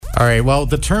All right. Well,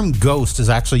 the term ghost is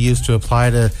actually used to apply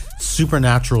to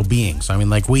supernatural beings. I mean,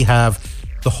 like we have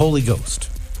the Holy Ghost,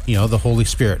 the Holy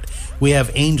Spirit. We have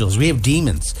angels. We have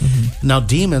demons. Mm-hmm. Now,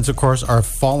 demons, of course, are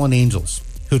fallen angels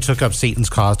who took up Satan's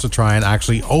cause to try and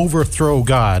actually overthrow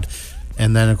God.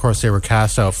 And then, of course, they were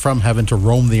cast out from heaven to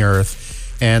roam the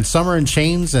earth. And some are in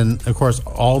chains. And, of course,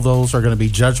 all those are going to be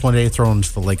judged one day, thrown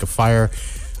into the lake of fire.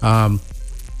 Some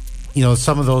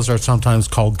of those are sometimes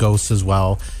called ghosts as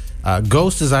well.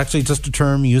 Ghost is actually just a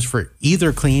term used for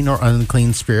either clean or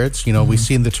unclean spirits. We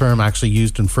see the term actually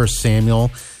used in 1 Samuel.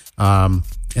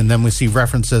 And then we see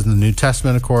references in the New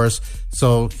Testament, of course.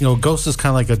 So, ghost is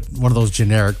kind of like one of those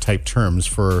generic type terms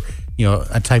for,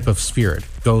 a type of spirit,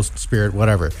 ghost, spirit,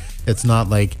 whatever. It's not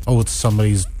like, it's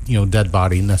somebody's, dead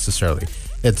body necessarily.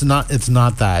 It's not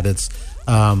that. It's,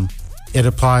 it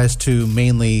applies to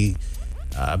mainly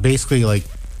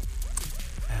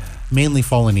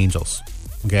fallen angels.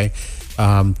 Okay.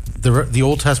 The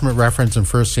Old Testament reference in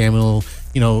 1 Samuel,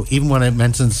 even when it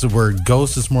mentions the word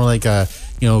ghost, it's more like a,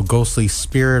 ghostly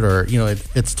spirit, or,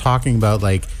 it's talking about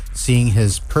like seeing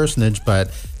his personage,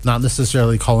 but not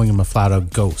necessarily calling him a flat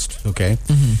out ghost. Okay.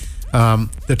 Mm-hmm.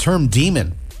 The term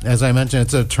demon, as I mentioned,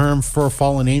 it's a term for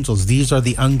fallen angels. These are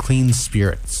the unclean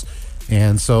spirits.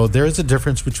 And so there's a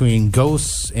difference between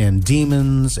ghosts and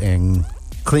demons and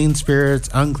clean spirits,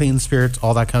 unclean spirits,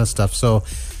 all that kind of stuff. So,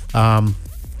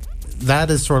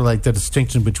 that is sort of like the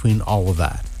distinction between all of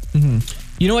that. Mm-hmm.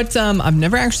 You know what? I've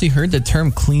never actually heard the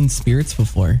term clean spirits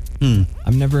before.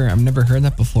 I've never heard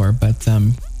that before, but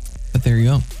there you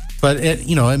go. But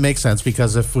it makes sense,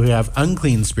 because if we have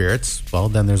unclean spirits, well,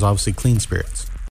 then there's obviously clean spirits.